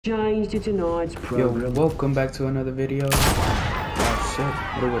Changed to tonight's program. Yo, welcome back to another video. Oh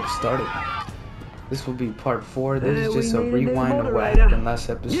shit, where would it started? This will be part 4. This is just a rewind of what happened last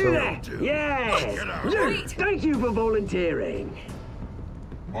episode. You there? Yes! Luke, thank you for volunteering.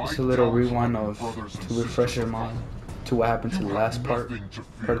 Just a little rewind of to refresh your mind to what happened to the last part,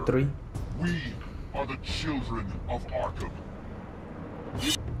 part 3. We are the children of Arkham.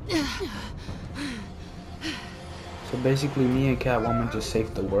 So basically, me and Catwoman just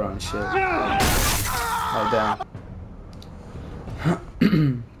saved the world and shit. Oh damn.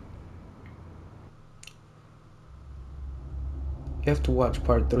 You have to watch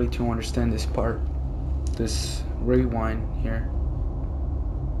part 3 to understand this part. This rewind here.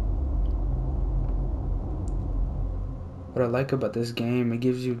 What I like about this game, it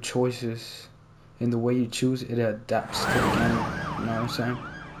gives you choices. And the way you choose, it adapts to the game. You know what I'm saying?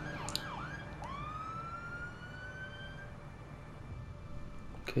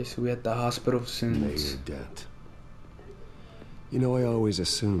 Okay, so we at the hospital since... Mayor Dent. You know, I always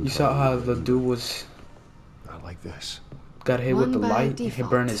assumed... You saw how the dude was... Not like this. Got hit with the light, and he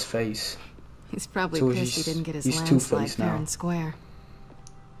burned his face. He's probably So pissed he didn't get his he's landslide Two-Faced fair now. and square.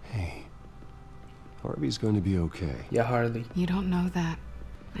 Hey. Harvey's going to be okay. Yeah, Harley. You don't know that.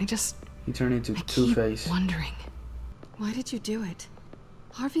 He turned into I keep Two-Face. wondering. Why did you do it?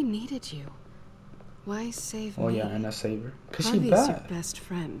 Harvey needed you. Why save me? Oh yeah, and I saved her. Cause she Harvey's your bad. best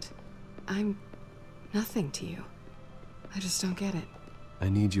friend. I'm nothing to you. I just don't get it. I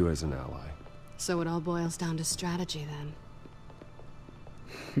need you as an ally. So it all boils down to strategy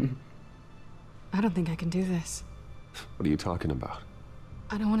then. I don't think I can do this. What are you talking about?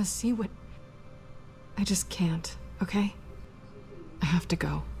 I don't want to see what... I just can't, okay? I have to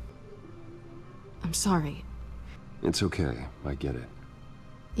go. I'm sorry. It's okay. I get it.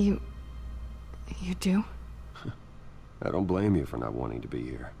 You do? I don't blame you for not wanting to be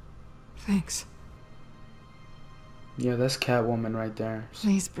here. Thanks. Yeah, that's Catwoman right there.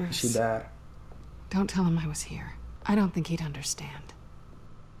 Please, Bruce. She bad. Don't tell him I was here. I don't think he'd understand.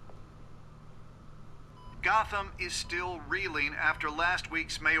 Gotham is still reeling after last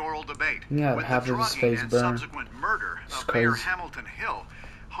week's mayoral debate. Yeah, With half the of his drugging face and burned. subsequent murder It's of Mayor crazy. Hamilton Hill,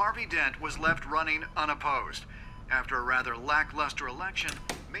 Harvey Dent was left running unopposed. After a rather lackluster election,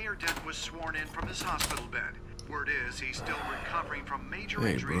 Mayor Dent was sworn in from his hospital bed. Word is he's still recovering from major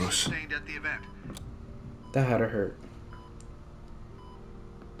injuries sustained at the event. That had to hurt.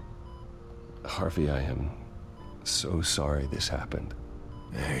 Harvey, I am so sorry this happened.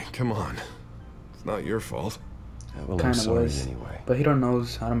 Hey, come on. It's not your fault. Well, I'm Kinda sorry was. anyway. But he don't know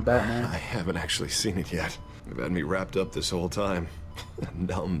I'm Batman. I haven't actually seen it yet. They've had me wrapped up this whole time.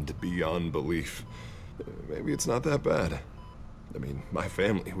 Numbed beyond belief. Maybe it's not that bad. I mean, my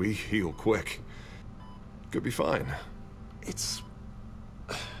family, we heal quick. Could be fine. It's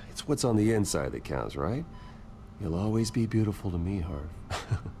what's on the inside that counts, right? You'll always be beautiful to me, Harv.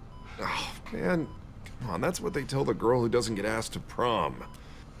 Oh, man. Come on, that's what they tell the girl who doesn't get asked to prom.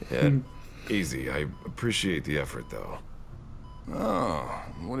 Yeah, easy. I appreciate the effort, though. Oh,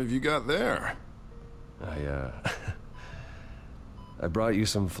 what have you got there? I brought you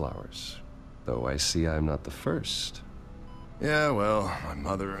some flowers. Though I see I'm not the first. Yeah, well, my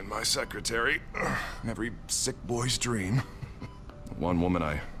mother and my secretary. Every sick boy's dream. One woman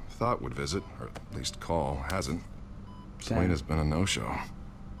I thought would visit, or at least call, hasn't. Selena's been a no-show.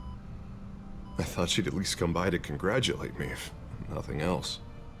 I thought she'd at least come by to congratulate me, if nothing else.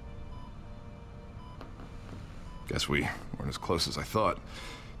 Guess we weren't as close as I thought.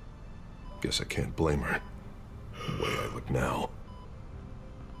 Guess I can't blame her. The way I look now.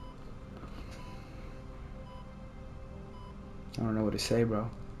 I don't know what to say, bro.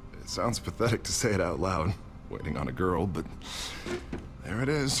 It sounds pathetic to say it out loud, waiting on a girl, but there it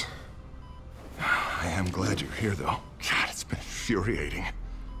is. I am glad you're here, though. God, it's been infuriating.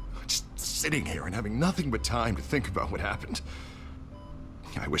 Just sitting here and having nothing but time to think about what happened.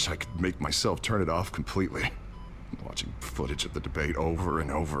 I wish I could make myself turn it off completely. Watching footage of the debate over and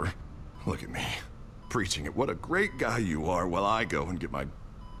over. Look at me, preaching it. What a great guy you are, while I go and get my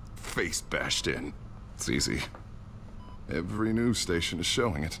face bashed in. It's easy. Every news station is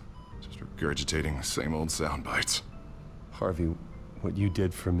showing it. Just regurgitating the same old sound bites. Harvey, what you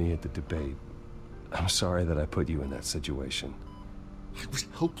did for me at the debate, I'm sorry that I put you in that situation. I was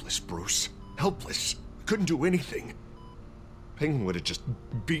helpless, Bruce. Helpless. Couldn't do anything. Penguin would have just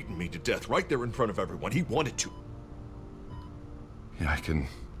beaten me to death right there in front of everyone. He wanted to. Yeah, I can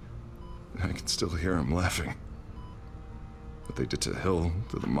still hear him laughing. What they did to Hill,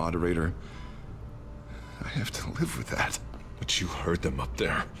 to the moderator, I have to live with that. But you heard them up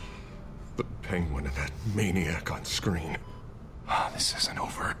there. The Penguin and that maniac on screen. This isn't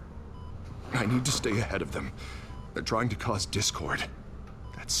over. I need to stay ahead of them. They're trying to cause discord.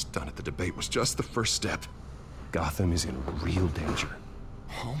 That stunt at the debate was just the first step. Gotham is in real danger.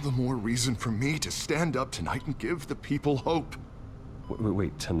 All the more reason for me to stand up tonight and give the people hope.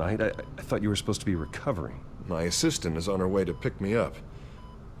 Wait, tonight? I thought you were supposed to be recovering. My assistant is on her way to pick me up.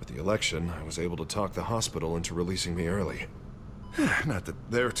 With the election, I was able to talk the hospital into releasing me early. Not that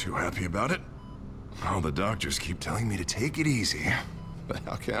they're too happy about it. All the doctors keep telling me to take it easy. But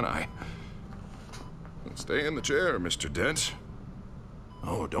how can I? Stay in the chair, Mr. Dent.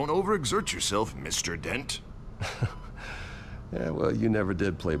 Oh, don't overexert yourself, Mr. Dent. Yeah, well, you never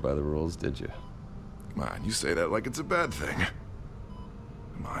did play by the rules, did you? Come on, you say that like it's a bad thing.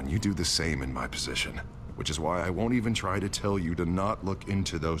 Come on, you do the same in my position. Which is why I won't even try to tell you to not look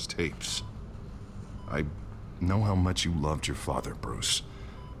into those tapes. I know how much you loved your father, Bruce.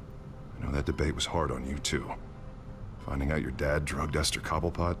 I know that debate was hard on you, too. Finding out your dad drugged Esther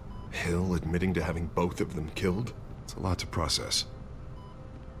Cobblepot, Hill admitting to having both of them killed, it's a lot to process.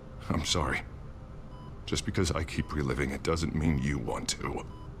 I'm sorry. Just because I keep reliving it doesn't mean you want to.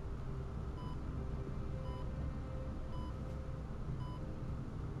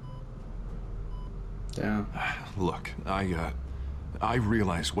 Yeah. Look, I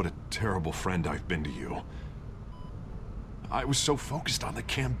realize what a terrible friend I've been to you. I was so focused on the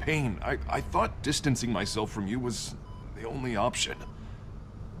campaign. I thought distancing myself from you was the only option.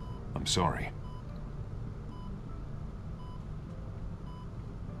 I'm sorry.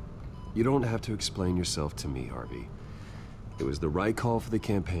 You don't have to explain yourself to me, Harvey. It was the right call for the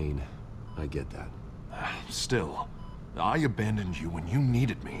campaign. I get that. Still, I abandoned you when you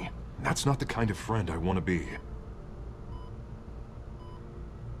needed me. That's not the kind of friend I want to be.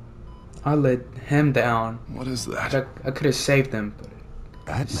 I let him down. What is that? I could have saved him,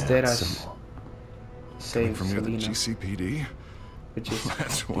 but instead I saved from near the Selena, GCPD? which is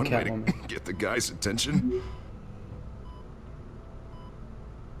That's the one way to Catwoman. get the guy's attention.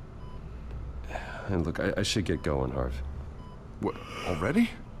 And look, I should get going, Harv. What,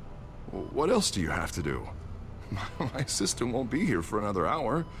 already? What else do you have to do? My assistant won't be here for another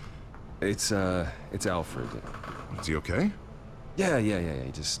hour. It's Alfred. Is he okay? Yeah,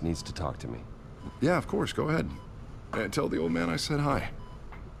 he just needs to talk to me. Yeah, of course, go ahead. Tell the old man I said hi.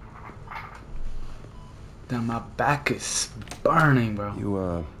 Damn, my back is burning,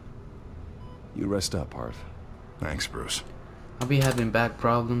 bro. You rest up, Harv. Thanks, Bruce. I'll be having back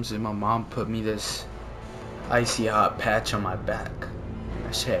problems and my mom put me this icy hot patch on my back.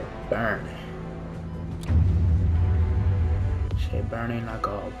 That shit burning. Shit burning like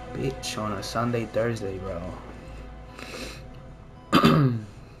a bitch on a Sunday, Thursday, bro.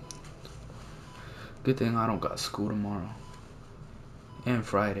 Good thing I don't got school tomorrow. And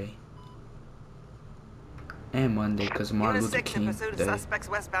Friday. And Monday, because Martin Luther King in pursuit of Day. suspects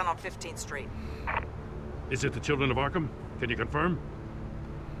westbound on 15th Street. Is it the children of Arkham? Can you confirm?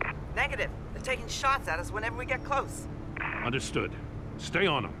 Negative. They're taking shots at us whenever we get close. Understood. Stay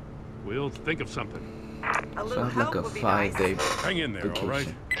on them. We'll think of something. A little Sounds help like a would be nice. 5-day Hang in there, all right?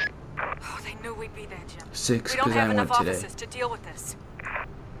 vacation. Oh, they knew we'd be there, Jim. 6, We don't because I have enough went today. officers to deal with this.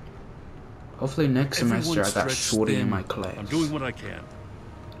 Hopefully next semester I got stretched shorty in thin. my class. I'm doing what I can.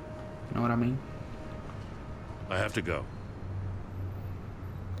 You know what I mean? I have to go.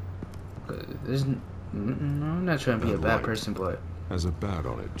 I'm not trying to be a Bud bad Light. person, but Has a bat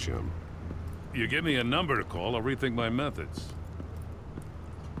on it, Jim. You give me a number to call, I'll rethink my methods.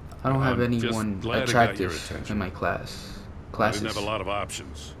 I don't have I'm just anyone glad I got your attractive attention. in my I classes. didn't have a lot of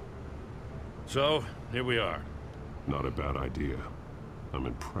options. So, here we are. Not a bad idea. I'm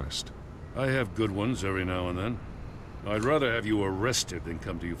impressed. I have good ones every now and then. I'd rather have you arrested than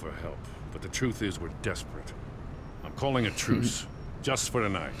come to you for help. But the truth is, we're desperate. I'm calling a truce. Just for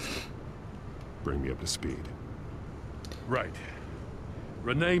tonight. Bring me up to speed. Right.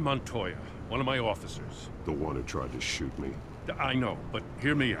 Renee Montoya, one of my officers. The one who tried to shoot me. I know, but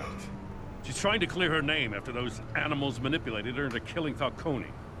hear me out. She's trying to clear her name after those animals manipulated her into killing Falcone.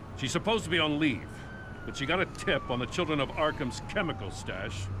 She's supposed to be on leave, but she got a tip on the Children of Arkham's chemical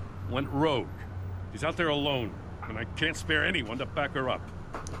stash, went rogue. She's out there alone, and I can't spare anyone to back her up.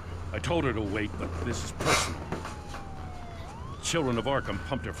 I told her to wait, but this is personal. The Children of Arkham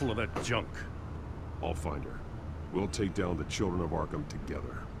pumped her full of that junk. I'll find her. We'll take down the Children of Arkham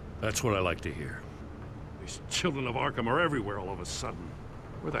together. That's what I like to hear. These Children of Arkham are everywhere all of a sudden.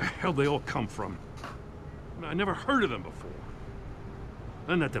 Where the hell they all come from? I mean, I never heard of them before.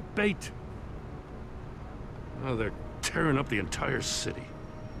 Then that debate. Now they're tearing up the entire city.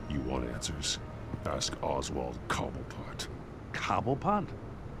 You want answers? Ask Oswald Cobblepot?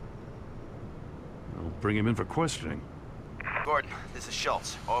 I'll bring him in for questioning. Gordon, this is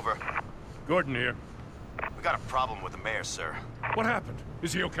Schultz. Over. Gordon here. We got a problem with the mayor, sir. What happened?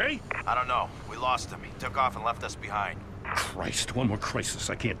 Is he okay? I don't know. We lost him. He took off and left us behind. Christ, one more crisis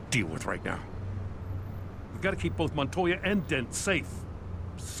I can't deal with right now. We've got to keep both Montoya and Dent safe.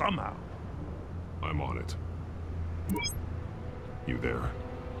 Somehow. I'm on it. You there?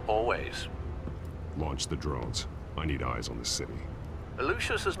 Always. Launch the drones. I need eyes on the city.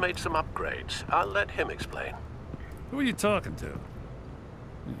 Lucius has made some upgrades. I'll let him explain. Who are you talking to?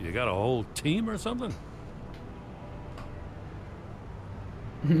 You got a whole team or something?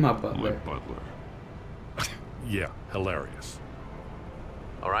 My butler. My butler. Yeah, hilarious.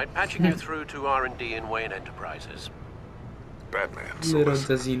 All right, patching you through to R&D in Wayne Enterprises. Batman. Little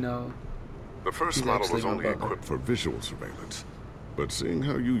does he know. The first He's model actually was my only butler. equipped for visual surveillance. But seeing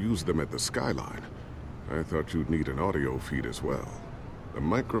how you use them at the skyline, I thought you'd need an audio feed as well. The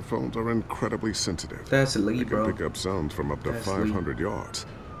microphones are incredibly sensitive. That's Lee, They bro. can pick up sounds from up to That's 500 yards.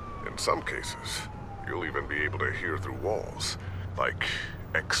 In some cases, you'll even be able to hear through walls, like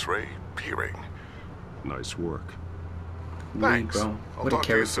X-ray hearing. Nice work. Lee, Thanks. bro. I'll What a talk to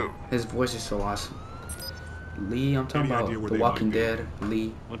you character. soon. His voice is so awesome. Lee, I'm talking Any about idea where The they Walking might be? Dead.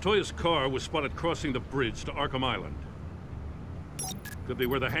 Lee. Montoya's car was spotted crossing the bridge to Arkham Island. Could be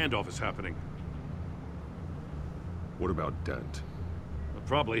where the handoff is happening. What about Dent?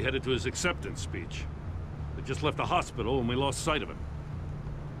 Probably headed to his acceptance speech. They just left the hospital and we lost sight of him.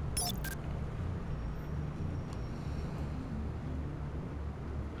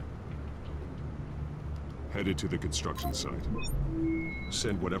 Headed to the construction site.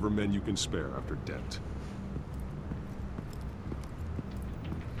 Send whatever men you can spare after Dent.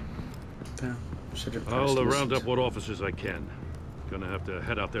 Damn. Should have I'll pressed round listen up what officers I can. Gonna have to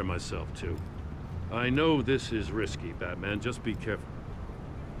head out there myself, too. I know this is risky, Batman. Just be careful.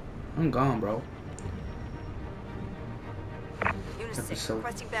 I'm gone, bro. Unit 6, Episode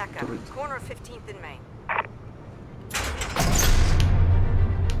requesting backup. 3. Corner of 15th and Main.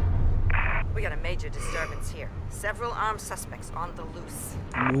 We got a major disturbance here. Several armed suspects on the loose.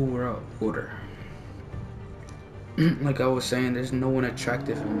 New World Order. Like I was saying, there's no one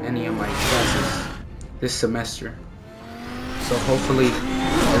attractive in any of my classes this semester. So hopefully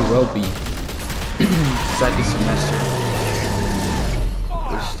there will be second semester,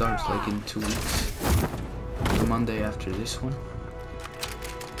 which starts like in 2 weeks. The Monday after this one.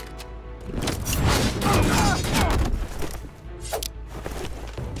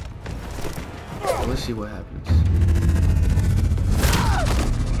 Let's see what happens.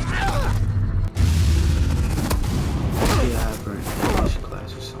 Maybe I have her in English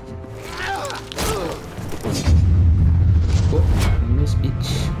class or something. Oh, miss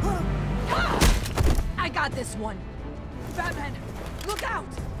bitch. I got this one. Batman, look out!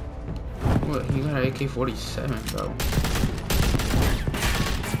 What? He got an AK-47, bro.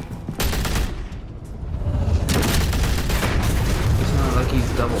 It's not like he's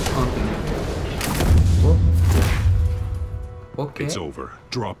double pumping it. Whoa. Okay. It's over.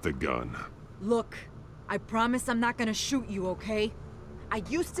 Drop the gun. Look, I promise I'm not gonna shoot you, okay? I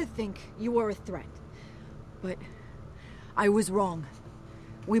used to think you were a threat, but I was wrong.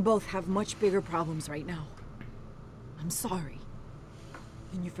 We both have much bigger problems right now. I'm sorry.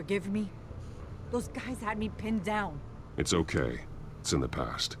 Can you forgive me? Those guys had me pinned down. It's okay. It's in the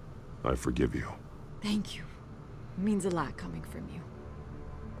past. I forgive you. Thank you. It means a lot coming from you.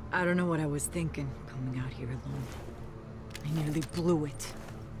 I don't know what I was thinking, coming out here alone. I nearly blew it.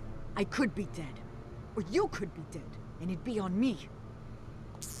 I could be dead. Or you could be dead, and it'd be on me.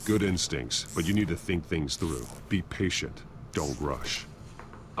 Good instincts, but you need to think things through. Be patient. Don't rush.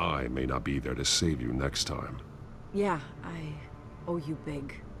 I may not be there to save you next time. Yeah, I owe you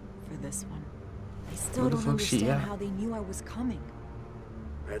big for this one. I still Where the don't fuck's she understand at? how they knew I was coming.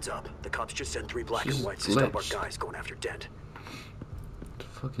 Heads up. The cops just sent 3 black She's and whites to stop our glitched. guys going after Dent. It's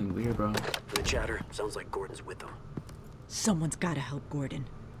fucking weird, bro. For the chatter, sounds like Gordon's with them. Someone's gotta help Gordon.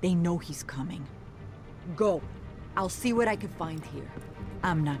 They know he's coming. Go. I'll see what I can find here.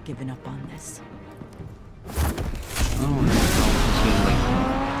 I'm not giving up on this.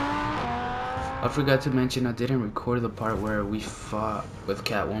 I forgot to mention I didn't record the part where we fought with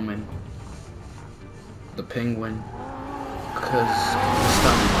Catwoman, the Penguin, because I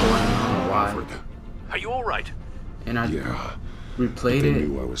stopped recording. I don't know why. Are you all right? And I replayed it,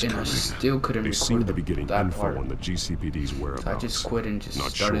 and I still couldn't They seem record to be getting that info part. on the GCPD's whereabouts. So I just quit and just Not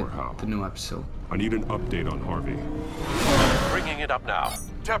started sure how. the new episode. I need an update on Harvey. Bringing it up now.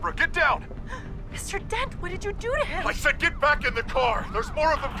 Deborah, get down! Mr. Dent, what did you do to him? I said get back in the car! There's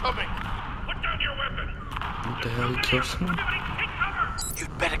more of them coming! Put down your weapon! What the hell, he killed someone?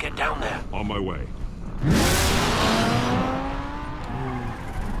 You'd better get down there. On my way.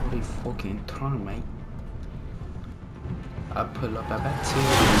 every fucking time, mate. I pull up at that too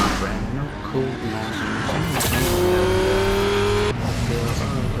with my brand new cool lingerie. I feel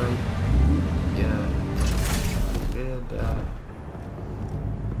alright. Yeah.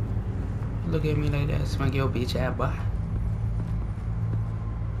 Look at me like that, smack your bitch ass boy.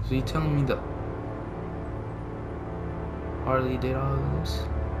 So you telling me that Harley did all of this?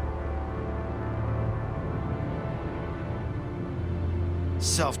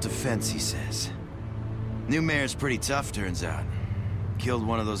 Self-defense, he says. New mayor's pretty tough, turns out. Killed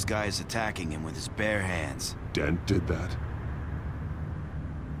one of those guys attacking him with his bare hands. Dent did that?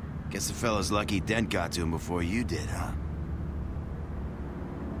 Guess the fella's lucky Dent got to him before you did, huh?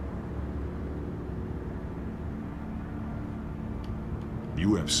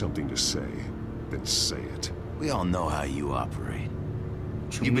 You have something to say, then say it. We all know how you operate.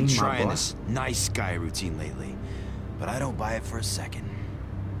 You've been trying this nice guy routine lately, but I don't buy it for a second.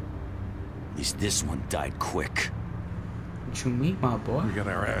 At least this one died quick. What you mean, my boy? We got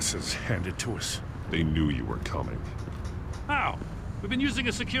our asses handed to us. They knew you were coming. How? We've been using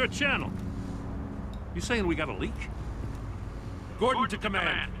a secure channel. You saying we got a leak? Gordon to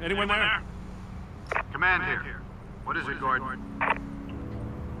command. Anyone there? Command here. What is it, Gordon?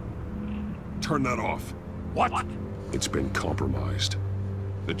 Turn that off. What? It's been compromised.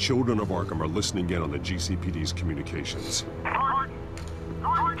 The children of Arkham are listening in on the GCPD's communications. Gordon!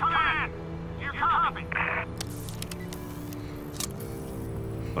 Gordon, command! Do you copy?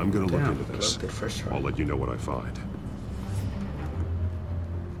 I'm gonna look into this. I'll let you know what I find.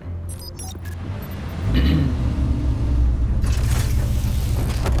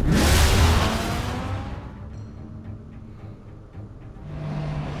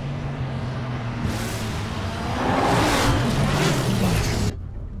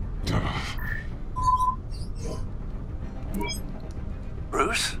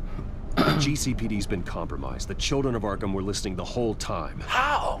 Bruce? GCPD's been compromised. The children of Arkham were listening the whole time.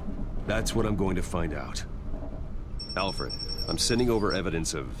 How? That's what I'm going to find out. Alfred, I'm sending over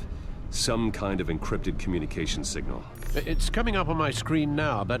evidence of some kind of encrypted communication signal. It's coming up on my screen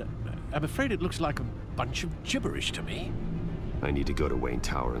now, but I'm afraid it looks like a bunch of gibberish to me. I need to go to Wayne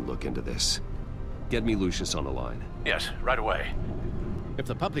Tower and look into this. Get me Lucius on the line. Yes, right away. If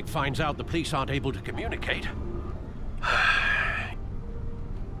the public finds out the police aren't able to communicate...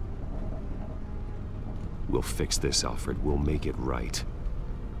 We'll fix this, Alfred. We'll make it right.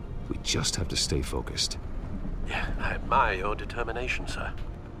 We just have to stay focused. Yeah, I admire your determination, sir.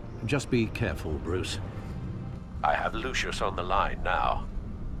 Just be careful, Bruce. I have Lucius on the line now.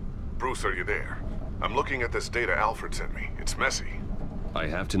 Bruce, are you there? I'm looking at this data Alfred sent me. It's messy. I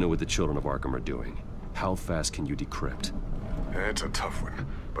have to know what the children of Arkham are doing. How fast can you decrypt? It's a tough one,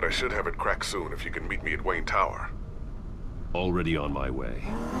 but I should have it cracked soon if you can meet me at Wayne Tower. Already on my way.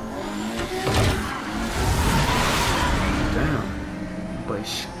 Damn, boy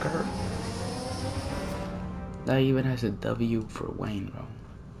skirt. That even has a W for Wayne, bro.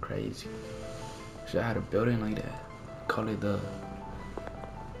 Crazy. Should have had a building like that. Call it the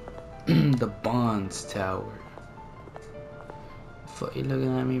the Bonds Tower. Fuck you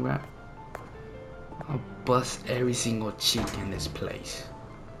looking at me, bro? I'll bust every single cheek in this place.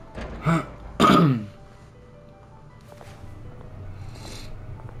 I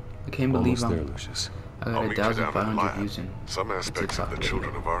can't believe I'm almost there, Lucius. I got 1,500 views in some aspects of the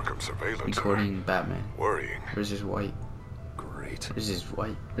Children of Arkham surveillance recording Batman. Worrying. Versus White. Great. Versus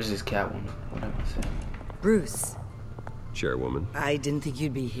White. Versus Catwoman. Whatever I said. Bruce. Chairwoman. I didn't think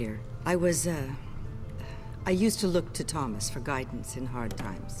you'd be here. I used to look to Thomas for guidance in hard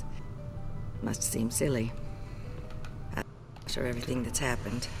times. Must seem silly. After everything that's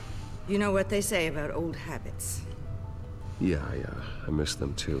happened. You know what they say about old habits. Yeah, I miss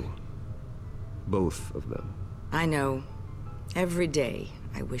them too. Both of them. I know. Every day,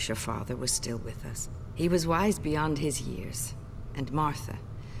 I wish your father was still with us. He was wise beyond his years. And Martha,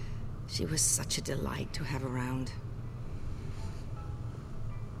 she was such a delight to have around.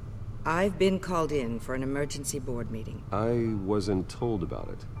 I've been called in for an emergency board meeting. I wasn't told about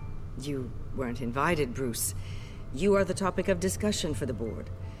it. You weren't invited, Bruce. You are the topic of discussion for the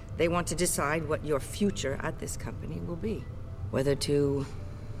board. They want to decide what your future at this company will be. Whether to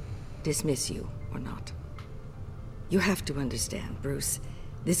dismiss you or not. You have to understand, Bruce.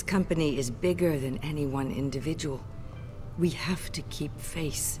 This company is bigger than any one individual. We have to keep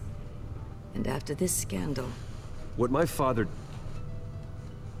face. And after this scandal... What my father...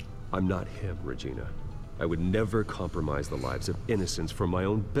 I'm not him, Regina. I would never compromise the lives of innocents for my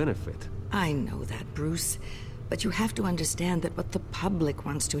own benefit. I know that, Bruce. But you have to understand that what the public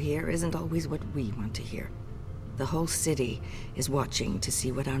wants to hear isn't always what we want to hear. The whole city is watching to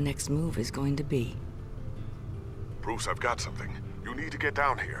see what our next move is going to be. Bruce, I've got something. You need to get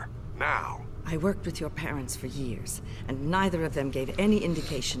down here. Now. I worked with your parents for years, and neither of them gave any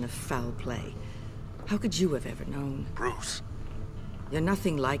indication of foul play. How could you have ever known? Bruce. You're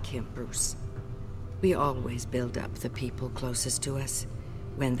nothing like him, Bruce. We always build up the people closest to us.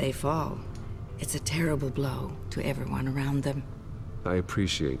 When they fall, it's a terrible blow to everyone around them. I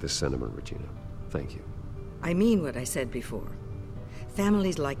appreciate the sentiment, Regina. Thank you. I mean what I said before.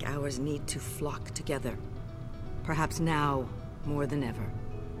 Families like ours need to flock together. Perhaps now, more than ever.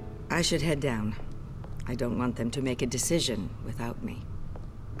 I should head down. I don't want them to make a decision without me.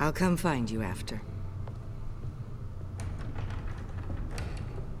 I'll come find you after.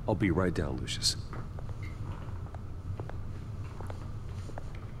 I'll be right down, Lucius.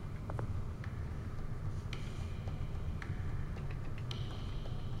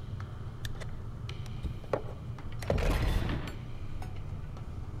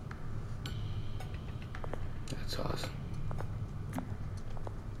 That's awesome.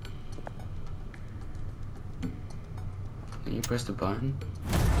 Can you press the button?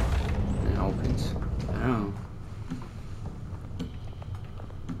 And it opens? I don't know.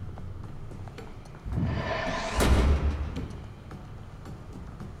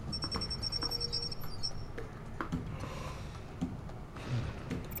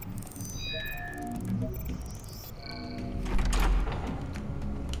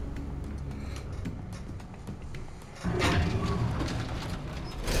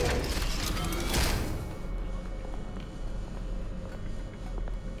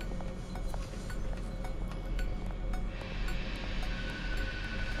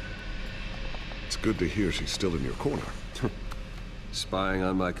 Good to hear she's still in your corner. Spying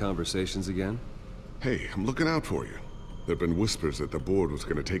on my conversations again? Hey, I'm looking out for you. There've been whispers that the board was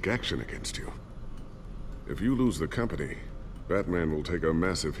going to take action against you. If you lose the company, Batman will take a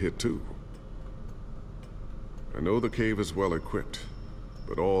massive hit too. I know the cave is well equipped,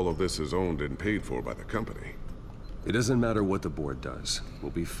 but all of this is owned and paid for by the company. It doesn't matter what the board does.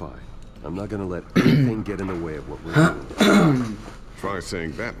 We'll be fine. I'm not gonna let anything get in the way of what we're doing. Try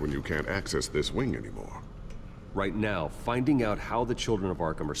saying that when you can't access this wing anymore. Right now, finding out how the children of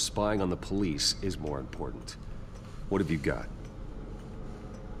Arkham are spying on the police is more important. What have you got?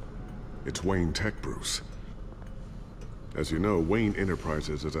 It's Wayne Tech, Bruce. As you know, Wayne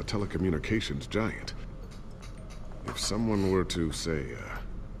Enterprises is a telecommunications giant. If someone were to, say,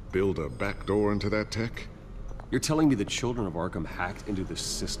 build a backdoor into that tech... You're telling me the children of Arkham hacked into the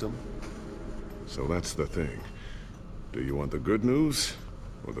system? So that's the thing. Do you want the good news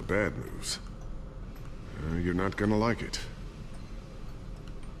or the bad news? You're not gonna like it.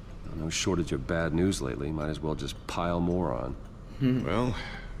 No shortage of bad news lately. Might as well just pile more on. Well,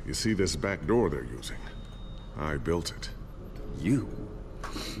 you see this back door they're using? I built it. You?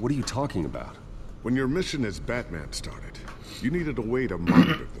 What are you talking about? When your mission as Batman started, you needed a way to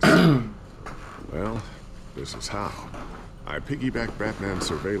monitor the system. Well, this is how. I piggybacked Batman's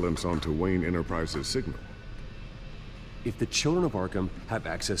surveillance onto Wayne Enterprises' signal. If the children of Arkham have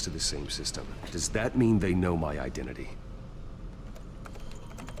access to the same system, does that mean they know my identity?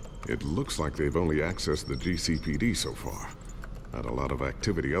 It looks like they've only accessed the GCPD so far. Not a lot of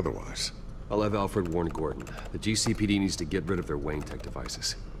activity otherwise. I'll have Alfred warn Gordon. The GCPD needs to get rid of their Wayne Tech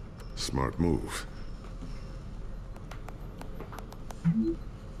devices. Smart move.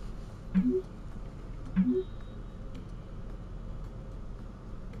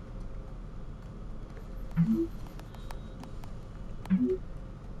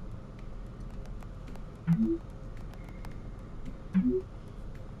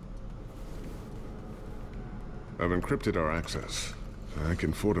 I've encrypted our access. I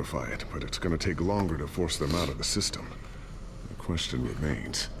can fortify it, but it's gonna take longer to force them out of the system. The question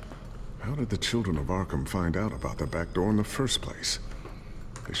remains, how did the children of Arkham find out about the back door in the first place?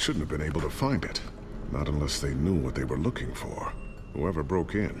 They shouldn't have been able to find it. Not unless they knew what they were looking for. Whoever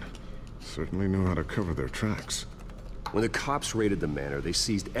broke in certainly knew how to cover their tracks. When the cops raided the manor, they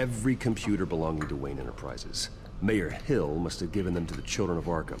seized every computer belonging to Wayne Enterprises. Mayor Hill must have given them to the children of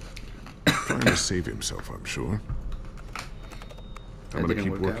Arkham. Trying to save himself, I'm sure. I'm gonna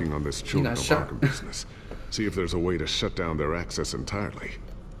keep working on this children of Arkham business. See if there's a way to shut down their access entirely.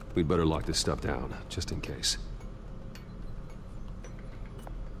 We'd better lock this stuff down, just in case.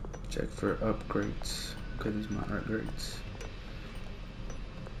 Check for upgrades. Okay, these are my upgrades.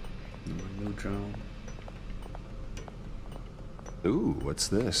 My new drone. Ooh, what's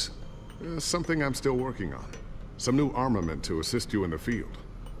this? Something I'm still working on. Some new armament to assist you in the field.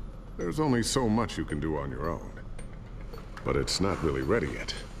 There's only so much you can do on your own. But it's not really ready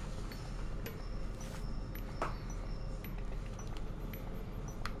yet.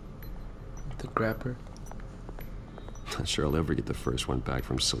 The grabber. Not sure I'll ever get the first one back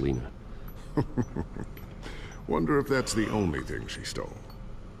from Selena. Wonder if that's the only thing she stole.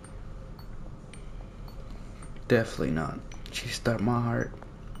 Definitely not. She stole my heart.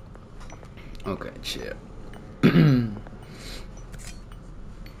 Okay, chill.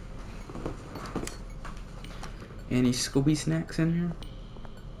 Any Scooby snacks in here?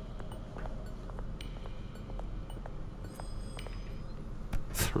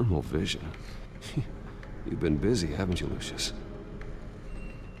 Thermal vision. You've been busy, haven't you, Lucius?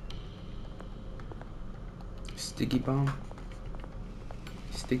 Sticky bomb.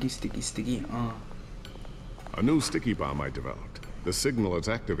 Sticky, sticky, sticky. A new sticky bomb I developed. The signal is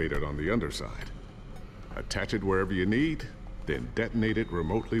activated on the underside. Attach it wherever you need, then detonate it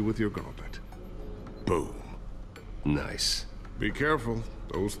remotely with your gauntlet. Boom. Nice. Be careful.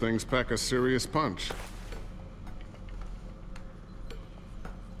 Those things pack a serious punch.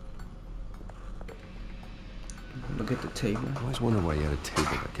 Look at the table. I always wondered why you had a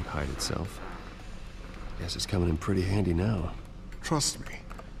table that could hide itself. Guess it's coming in pretty handy now. Trust me,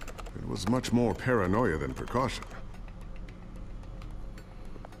 it was much more paranoia than precaution.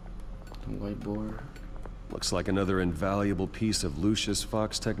 The whiteboard. Looks like another invaluable piece of Lucius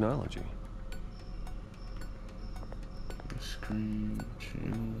Fox technology. Screen,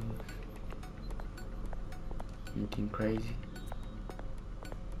 anything crazy?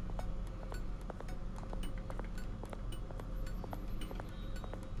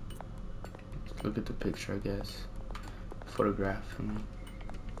 Look at the picture, I guess. Photograph.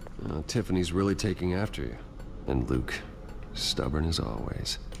 Tiffany's really taking after you. And Luke, stubborn as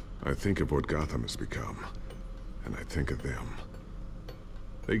always. I think of what Gotham has become, and I think of them.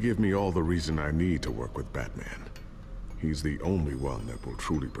 They give me all the reason I need to work with Batman. He's the only one that will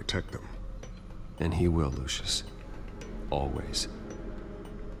truly protect them. And he will, Lucius. Always.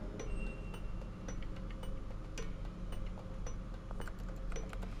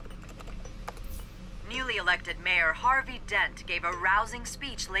 Newly elected Mayor Harvey Dent gave a rousing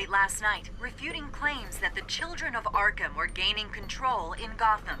speech late last night, refuting claims that the children of Arkham were gaining control in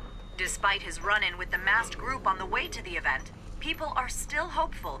Gotham. Despite his run-in with the masked group on the way to the event, people are still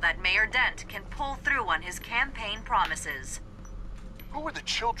hopeful that Mayor Dent can pull through on his campaign promises. Who are the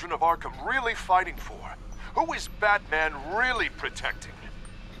children of Arkham really fighting for? Who is Batman really protecting?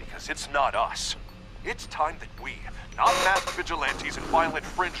 Because it's not us. It's time that we, not masked vigilantes and violent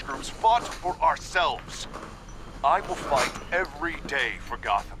fringe groups, fought for ourselves. I will fight every day for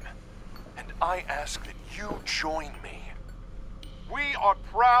Gotham. And I ask that you join me. We are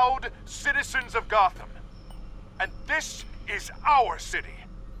proud citizens of Gotham. And this is our city.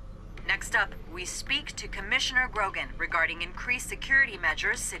 Next up, we speak to Commissioner Grogan regarding increased security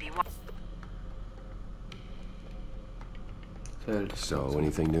measures citywide. So,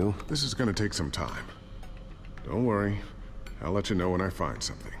 anything new? This is gonna take some time. Don't worry. I'll let you know when I find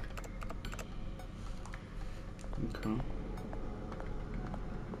something. Okay.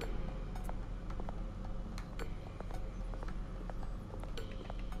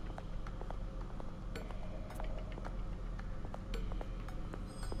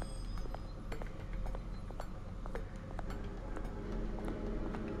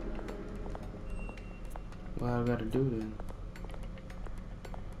 What I gotta do then?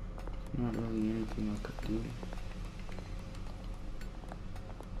 Not really anything I could do.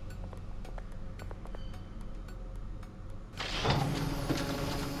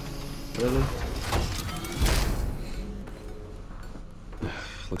 Really?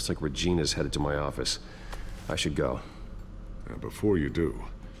 Looks like Regina's headed to my office. I should go. And before you do...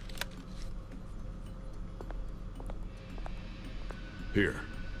 Here.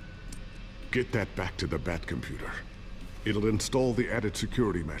 Get that back to the Bat computer. It'll install the added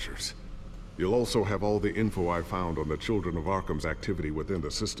security measures. You'll also have all the info I found on the Children of Arkham's activity within the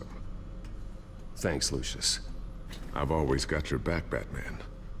system. Thanks, Lucius. I've always got your back, Batman.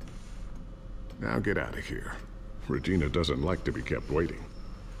 Now get out of here. Regina doesn't like to be kept waiting.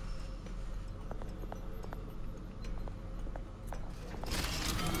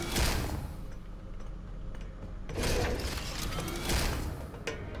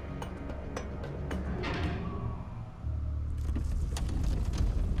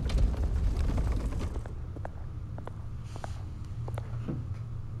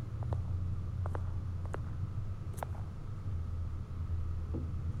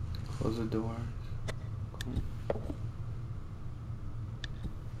 Close the door.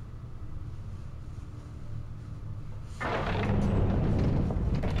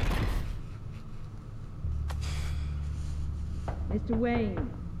 Mr. Wayne.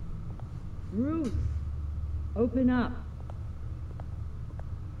 Ruth. Open up.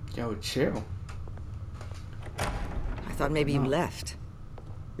 Yo, chill. I thought maybe you left.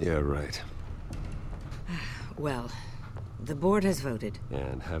 Yeah, right. Well, the board has voted.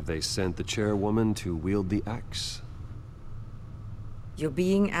 And have they sent the chairwoman to wield the axe? You're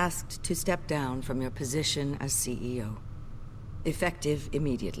being asked to step down from your position as CEO. Effective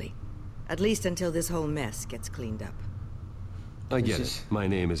immediately. At least until this whole mess gets cleaned up. I get it. My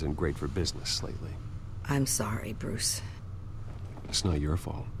name isn't great for business lately. I'm sorry, Bruce. It's not your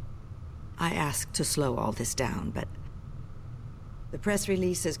fault. I asked to slow all this down, but the press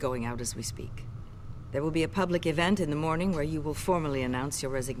release is going out as we speak. There will be a public event in the morning where you will formally announce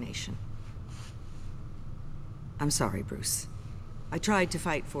your resignation. I'm sorry, Bruce. I tried to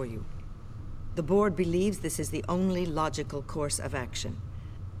fight for you. The board believes this is the only logical course of action.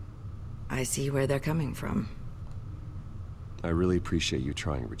 I see where they're coming from. I really appreciate you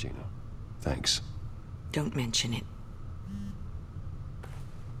trying, Regina. Thanks. Don't mention it.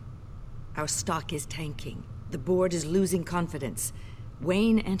 Our stock is tanking. The board is losing confidence.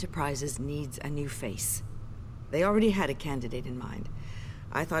 Wayne Enterprises needs a new face. They already had a candidate in mind.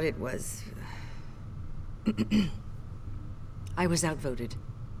 I thought it was... I was outvoted.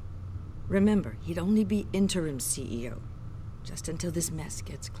 Remember, he'd only be interim CEO, just until this mess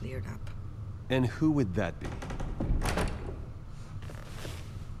gets cleared up. And who would that be?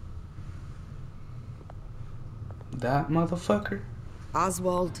 That motherfucker?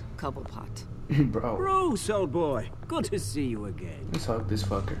 Oswald Cobblepot. Bro. Bruce, old boy. Good to see you again. Let's hug this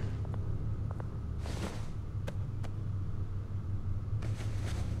fucker.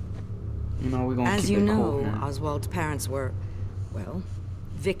 You know, we're gonna As keep you it know, cool, man. Oswald's parents were, well,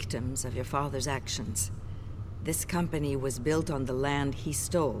 victims of your father's actions. This company was built on the land he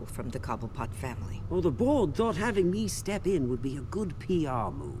stole from the Cobblepot family. Well, the board thought having me step in would be a good PR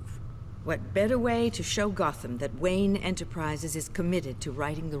move. What better way to show Gotham that Wayne Enterprises is committed to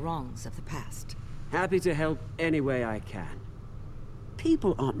righting the wrongs of the past? Happy to help any way I can.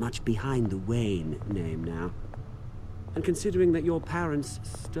 People aren't much behind the Wayne name now. And considering that your parents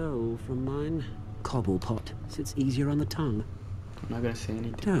stole from mine, Cobblepot sits easier on the tongue. I'm not gonna say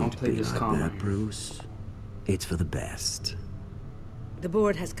anything. Don't play be this like calm. that, Bruce. It's for the best. The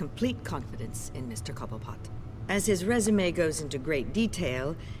board has complete confidence in Mr. Cobblepot. As his resume goes into great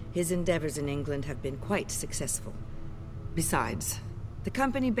detail, his endeavors in England have been quite successful. Besides, the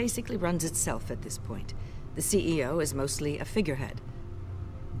company basically runs itself at this point. The CEO is mostly a figurehead.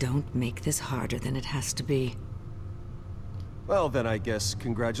 Don't make this harder than it has to be. Well, then I guess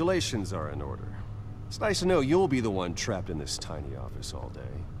congratulations are in order. It's nice to know you'll be the one trapped in this tiny office all day.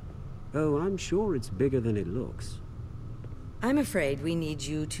 Oh, I'm sure it's bigger than it looks. I'm afraid we need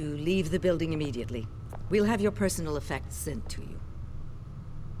you to leave the building immediately. We'll have your personal effects sent to you.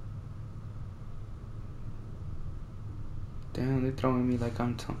 Damn, they're throwing me like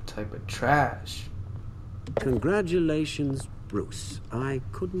I'm some type of trash. Congratulations, Bruce. I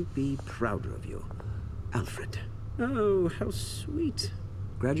couldn't be prouder of you. Alfred. Oh, how sweet.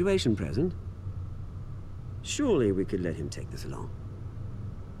 Graduation present? Surely we could let him take this along.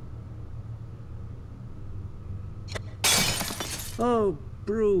 Oh,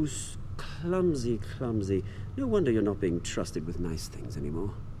 Bruce. Clumsy, clumsy. No wonder you're not being trusted with nice things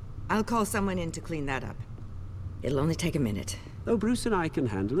anymore. I'll call someone in to clean that up. It'll only take a minute. Oh, Bruce and I can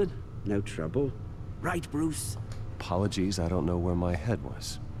handle it. No trouble. Right, Bruce? Apologies, I don't know where my head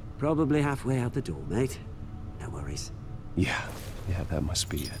was. Probably halfway out the door, mate. No worries. Yeah, that must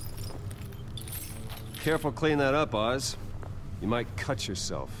be it. Careful clean that up, Oz. You might cut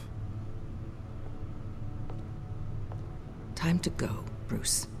yourself. Time to go,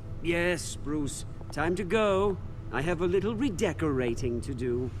 Bruce. Yes, Bruce. Time to go. I have a little redecorating to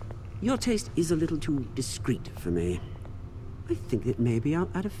do. Your taste is a little too discreet for me. I think that maybe I'll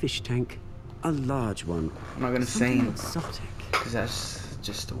add a fish tank. A large one. I'm not gonna say Something anything, exotic. because that's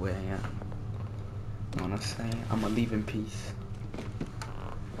just the way I am. You know what I'm saying? I'm gonna leave in peace.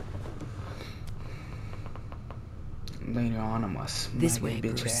 Later on, I'm gonna smack This way,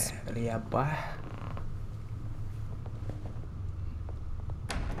 bitch Bruce. ass. Yeah, boy.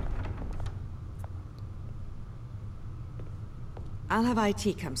 I'll have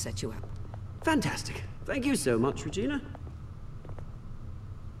IT come set you up. Fantastic. Thank you so much, Regina.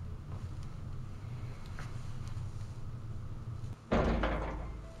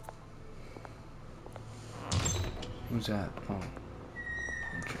 Who's that? Oh.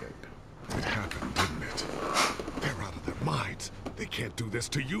 It happened, didn't it? They're out of their minds. They can't do this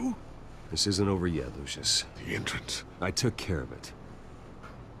to you. This isn't over yet, Lucius. The entrance. I took care of it.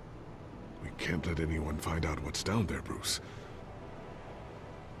 We can't let anyone find out what's down there, Bruce.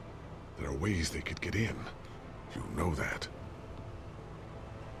 There are ways they could get in. You know that.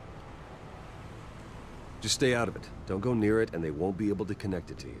 Just stay out of it. Don't go near it, and they won't be able to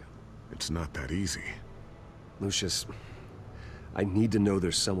connect it to you. It's not that easy. Lucius, I need to know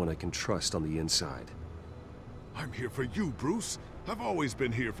there's someone I can trust on the inside. I'm here for you, Bruce. I've always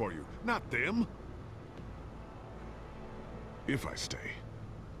been here for you, not them. If I stay,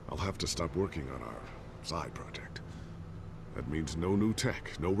 I'll have to stop working on our side project. That means no new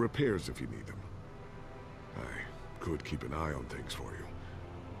tech, no repairs if you need them. I could keep an eye on things for you.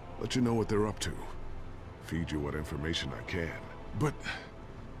 Let you know what they're up to. Feed you what information I can. But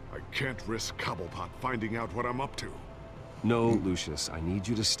I can't risk Cobblepot finding out what I'm up to. No, Lucius, I need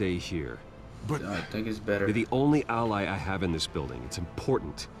you to stay here. But I think it's better. You're the only ally I have in this building. It's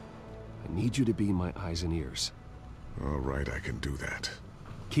important. I need you to be my eyes and ears. All right, I can do that.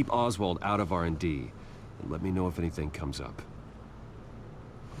 Keep Oswald out of R&D, and let me know if anything comes up.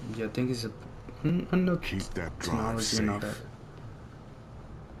 Yeah, I think it's a... I know keep that drive safe. And all that.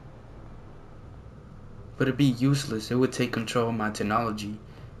 But it'd be useless. It would take control of my technology,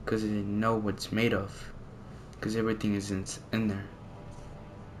 because it didn't know what it's made of. Because everything is in there.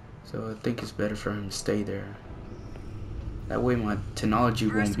 So I think it's better for him to stay there. That way my technology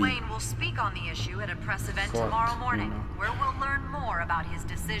won't be... Bruce Wayne will speak on the issue at a press event tomorrow morning, where we'll learn more about his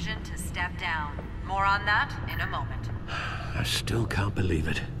decision to step down. More on that in a moment. I still can't believe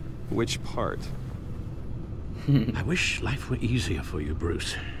it. Which part? I wish life were easier for you,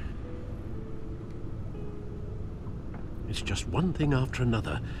 Bruce. It's just one thing after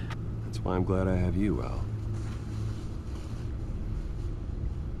another. That's why I'm glad I have you, Al.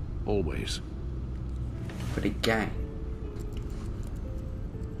 Always. For the gang.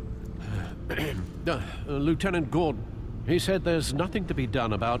 Lieutenant Gordon, he said there's nothing to be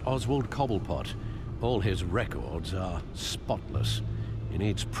done about Oswald Cobblepot. All his records are spotless. He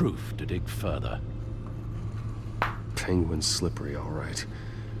needs proof to dig further. Penguin's slippery, all right.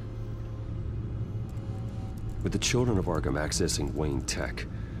 With the children of Arkham accessing Wayne Tech,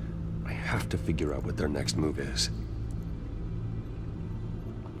 I have to figure out what their next move is.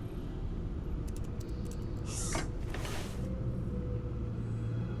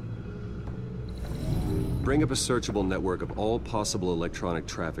 Bring up a searchable network of all possible electronic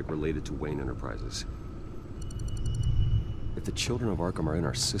traffic related to Wayne Enterprises. If the children of Arkham are in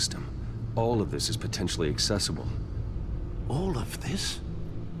our system, all of this is potentially accessible. All of this?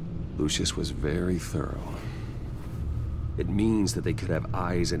 Lucius was very thorough. It means that they could have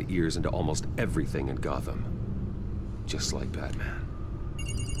eyes and ears into almost everything in Gotham. Just like Batman.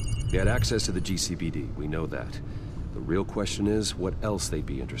 They had access to the GCPD, we know that. The real question is what else they'd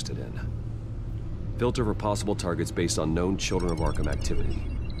be interested in. Filter for possible targets based on known Children of Arkham activity.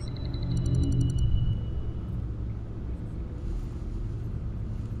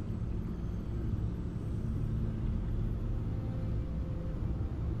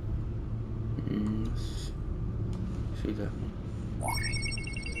 See that?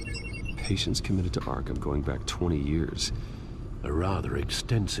 Patients committed to Arkham going back 20 years. A rather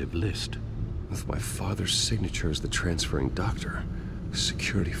extensive list. With my father's signature as the transferring doctor.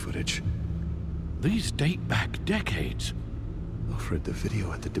 Security footage. These date back decades. Alfred, the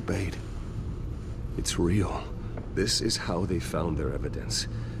video at the debate. It's real. This is how they found their evidence.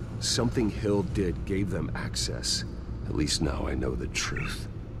 Something Hill did gave them access. At least now I know the truth.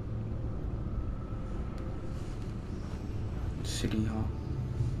 City Hall.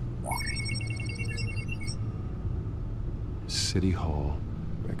 City Hall.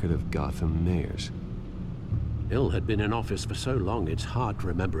 Record of Gotham mayors. Hill had been in office for so long, it's hard to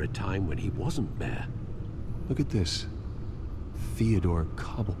remember a time when he wasn't mayor. Look at this. Theodore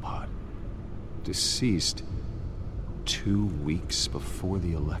Cobblepot. Deceased 2 weeks before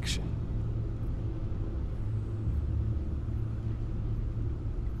the election.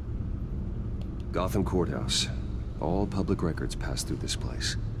 Gotham Courthouse. All public records pass through this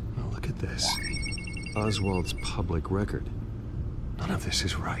place. Now look at this. Oswald's public record. None of this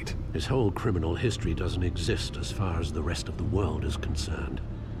is right. His whole criminal history doesn't exist as far as the rest of the world is concerned.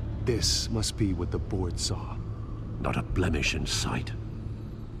 This must be what the board saw. Not a blemish in sight.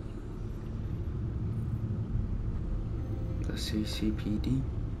 The CCPD?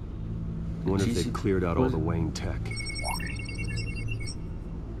 I wonder if they've cleared out all the Wayne tech.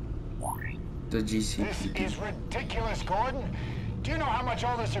 The GCPD. This is ridiculous, Gordon. Do you know how much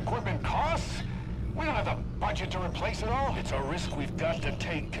all this equipment costs? We don't have the budget to replace it all. It's a risk we've got to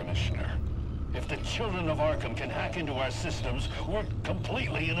take, Commissioner. If the children of Arkham can hack into our systems, we're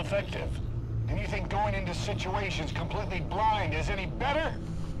completely ineffective. And you think going into situations completely blind is any better?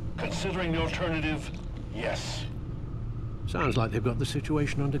 Considering the alternative, yes. Sounds like they've got the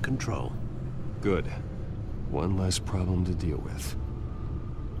situation under control. Good. One less problem to deal with.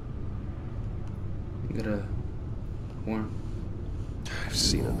 You gotta warn. I've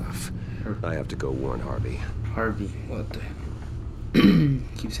seen enough. I have to go warn Harvey. Harvey, what the?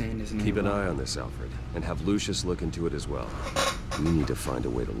 Keep saying his name. Keep an eye on this, Alfred, and have Lucius look into it as well. We need to find a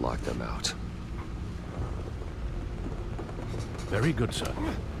way to lock them out. Very good, sir.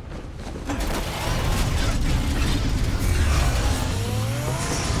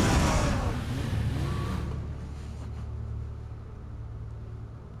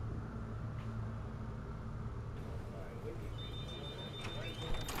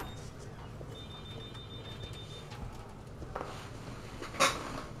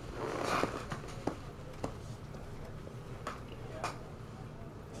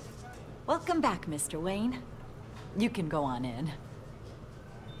 Welcome back, Mr. Wayne. You can go on in.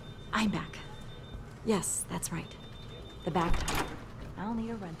 I'm back. Yes, that's right. The back tire. I'll need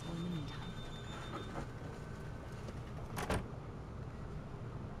a rental in the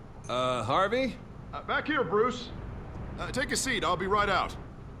meantime. Harvey? Back here, Bruce. Take a seat. I'll be right out.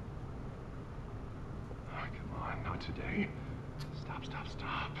 Oh, come on, not today. Stop.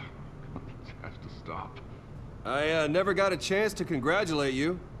 It has to stop. I never got a chance to congratulate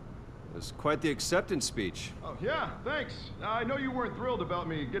you. It was quite the acceptance speech. Oh, yeah, thanks. I know you weren't thrilled about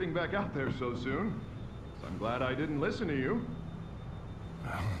me getting back out there so soon. So I'm glad I didn't listen to you.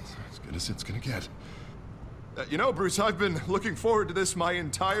 Well, it's as good as it's gonna get. You know, Bruce, I've been looking forward to this my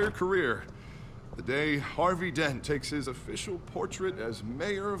entire career. The day Harvey Dent takes his official portrait as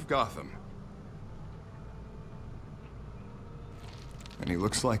mayor of Gotham. And he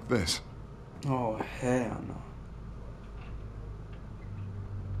looks like this. Oh, hell no.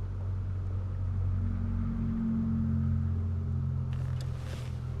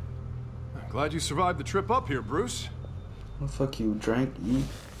 Glad you survived the trip up here, Bruce. What the fuck you drank, eat?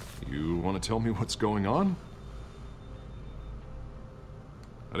 You want to tell me what's going on?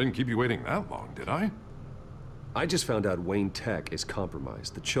 I didn't keep you waiting that long, did I? I just found out Wayne Tech is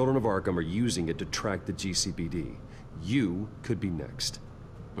compromised. The children of Arkham are using it to track the GCPD. You could be next.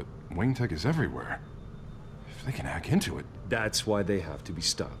 But Wayne Tech is everywhere. If they can hack into it... That's why they have to be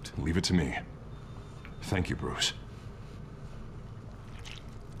stopped. Leave it to me. Thank you, Bruce.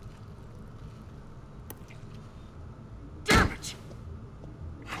 Damn it!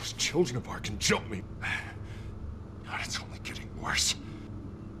 Those children of Arkham jumped me. God, it's only getting worse.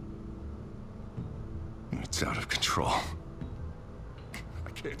 It's out of control. I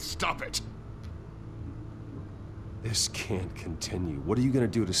can't stop it. This can't continue. What are you gonna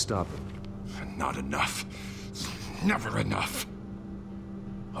do to stop it? Not enough. Never enough.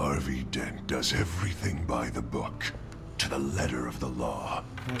 Harvey Dent does everything by the book, to the letter of the law.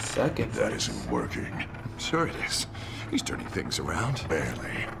 That isn't working. Sure it is. He's turning things around.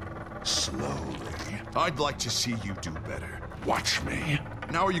 Barely. Slowly. I'd like to see you do better. Watch me.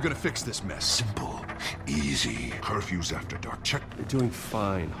 Now are you gonna fix this mess? Simple. Easy. Curfews after dark. Check. You're doing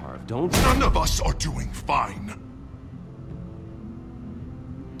fine, Harv. Don't... None of us are doing fine.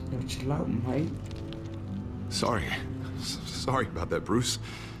 Yo, chill out, mate. Sorry. Sorry about that, Bruce.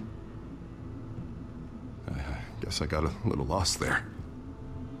 I guess I got a little lost there.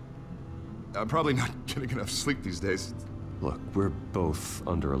 I'm probably not getting enough sleep these days. Look, we're both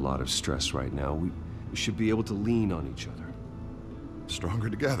under a lot of stress right now. We should be able to lean on each other. Stronger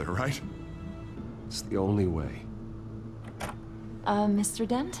together, right? It's the only way. Mr.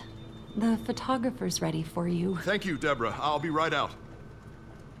 Dent? The photographer's ready for you. Thank you, Deborah. I'll be right out.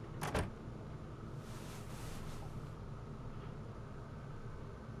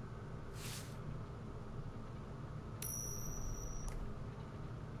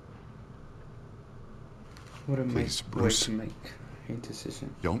 What a Please, way Bruce. to make a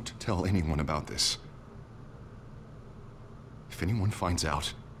decision. Don't tell anyone about this. If anyone finds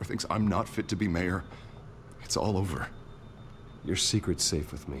out or thinks I'm not fit to be mayor, it's all over. Your secret's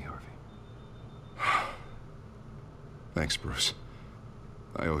safe with me, Harvey. Thanks, Bruce.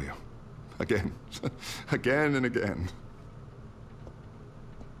 I owe you. Again. Again and again.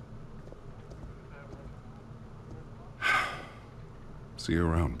 See you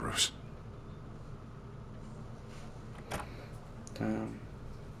around, Bruce. Damn.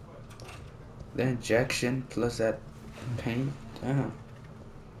 The injection plus that pain. Damn.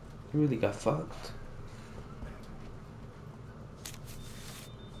 You really got fucked.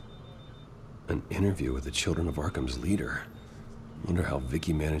 An interview with the Children of Arkham's leader. Wonder how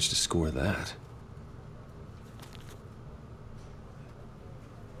Vicky managed to score that.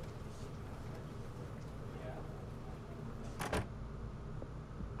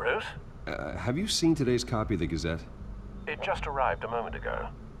 Bruce? Have you seen today's copy of the Gazette? It just arrived a moment ago.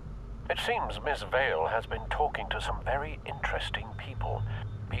 It seems Miss Vale has been talking to some very interesting people.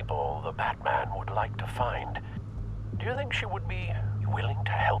 People the Batman would like to find. Do you think she would be willing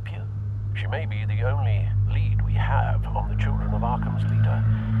to help you? She may be the only lead we have on the Children of Arkham's leader.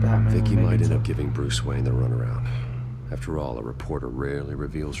 Vicky might end up giving Bruce Wayne the runaround. After all, a reporter rarely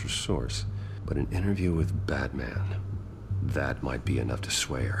reveals her source. But an interview with Batman, that might be enough to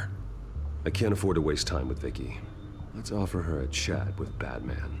sway her. I can't afford to waste time with Vicky. Let's offer her a chat with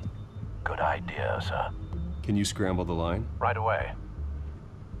Batman. Good idea, sir. Can you scramble the line? Right away.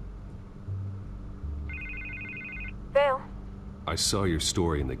 Vale. I saw your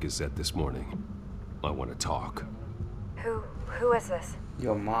story in the Gazette this morning. I want to talk. Who is this?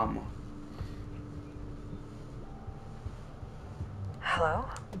 Your mama. Hello?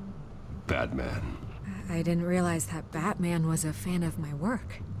 Batman. I didn't realize that Batman was a fan of my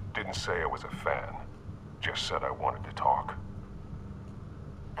work. Didn't say I was a fan. Just said I wanted to talk.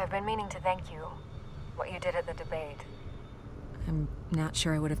 I've been meaning to thank you. What you did at the debate. I'm not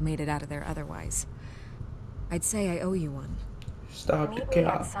sure I would have made it out of there otherwise. I'd say I owe you one. Stop Meet the me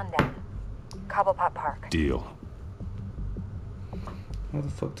at cat. sundown. Cobblepot Park. Deal. How the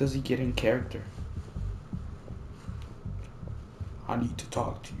fuck does he get in character? I need to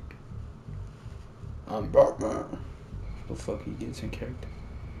talk to you. I'm Batman. The fuck he gets in character?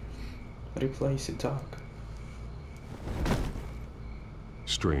 What a place to talk.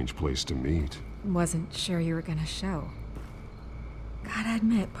 Strange place to meet. Wasn't sure you were gonna show. Gotta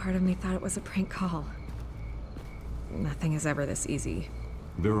admit, part of me thought it was a prank call. Nothing is ever this easy.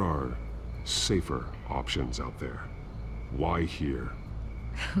 There are safer options out there. Why here?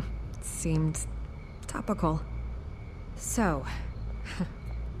 Seemed topical. So,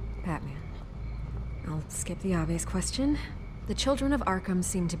 Batman. I'll skip the obvious question. The Children of Arkham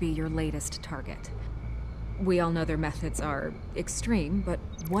seem to be your latest target. We all know their methods are extreme, but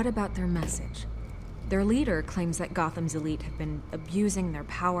what about their message? Their leader claims that Gotham's elite have been abusing their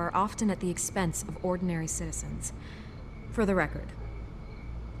power, often at the expense of ordinary citizens. For the record,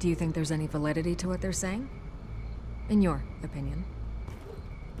 do you think there's any validity to what they're saying? In your opinion?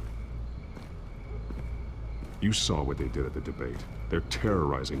 You saw what they did at the debate. They're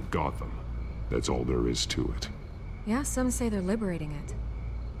terrorizing Gotham. That's all there is to it. Yeah, some say they're liberating it.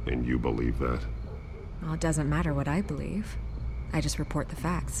 And you believe that? Well, it doesn't matter what I believe. I just report the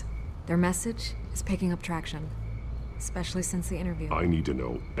facts. Their message is picking up traction, especially since the interview. I need to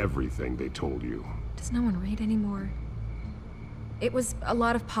know everything they told you. Does no one read anymore? It was a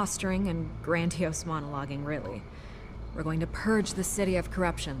lot of posturing and grandiose monologuing, really. We're going to purge the city of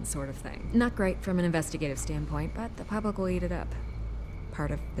corruption, sort of thing. Not great from an investigative standpoint, but the public will eat it up.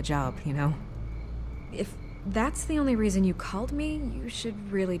 Part of the job, you know? If that's the only reason you called me, you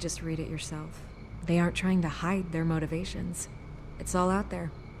should really just read it yourself. They aren't trying to hide their motivations. It's all out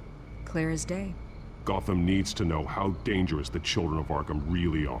there. Clear as day. Gotham needs to know how dangerous the Children of Arkham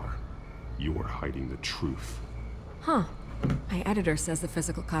really are. You are hiding the truth. Huh. My editor says the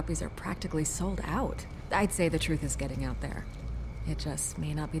physical copies are practically sold out. I'd say the truth is getting out there. It just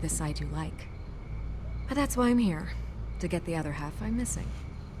may not be the side you like. But that's why I'm here. To get the other half I'm missing.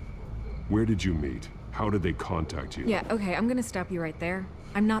 Where did you meet? How did they contact you? Yeah, okay, I'm gonna stop you right there.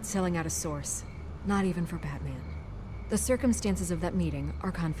 I'm not selling out a source. Not even for Batman. The circumstances of that meeting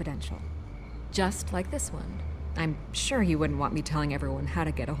are confidential. Just like this one. I'm sure you wouldn't want me telling everyone how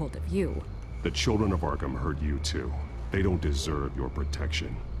to get a hold of you. The Children of Arkham heard you too. They don't deserve your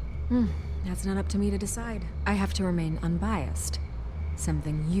protection. That's not up to me to decide. I have to remain unbiased.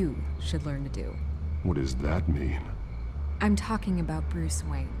 Something you should learn to do. What does that mean? I'm talking about Bruce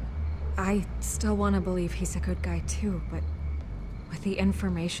Wayne. I still want to believe he's a good guy too, but with the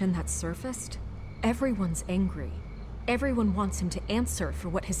information that surfaced, everyone's angry. Everyone wants him to answer for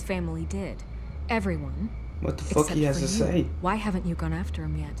what his family did. Everyone. What the fuck he has to say? Why haven't you gone after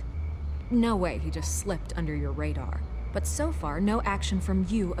him yet? No way he just slipped under your radar. But so far, no action from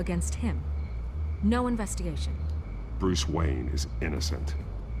you against him. No investigation. Bruce Wayne is innocent.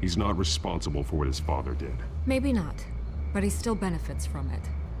 He's not responsible for what his father did. Maybe not, but he still benefits from it.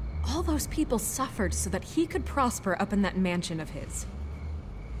 All those people suffered so that he could prosper up in that mansion of his.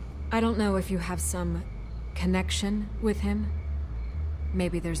 I don't know if you have some connection with him.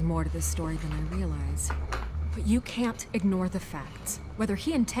 Maybe there's more to this story than I realize. But you can't ignore the facts. Whether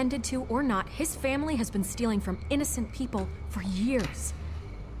he intended to or not, his family has been stealing from innocent people for years.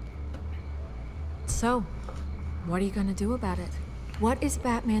 So, what are you gonna do about it? What is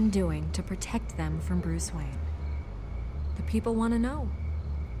Batman doing to protect them from Bruce Wayne? The people want to know.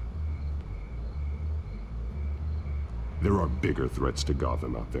 There are bigger threats to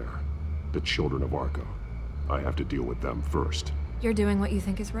Gotham out there. The Children of Arkham. I have to deal with them first. You're doing what you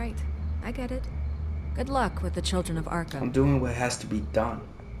think is right. I get it. Good luck with the Children of Arkham. I'm doing what has to be done.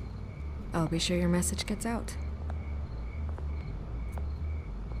 I'll be sure your message gets out.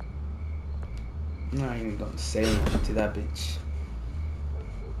 I'm not even gonna say anything to that bitch.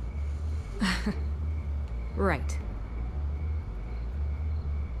 Right.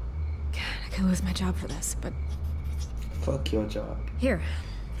 God, I could lose my job for this, but... Fuck your job. Here.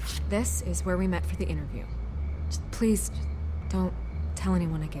 This is where we met for the interview. Please, don't tell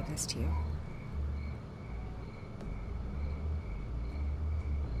anyone I gave this to you.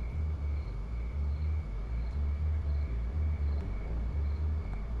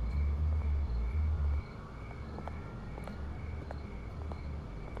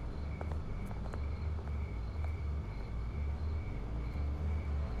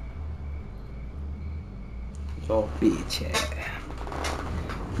 Yo, bitch.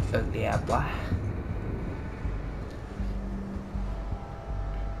 Ugly ass boy.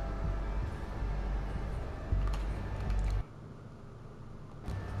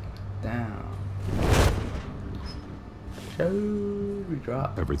 Down. We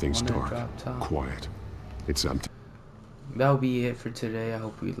drop. Everything's dark, top. quiet. It's empty. That'll be it for today. I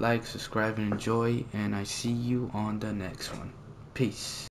hope you like, subscribe, and enjoy, and I see you on the next one. Peace.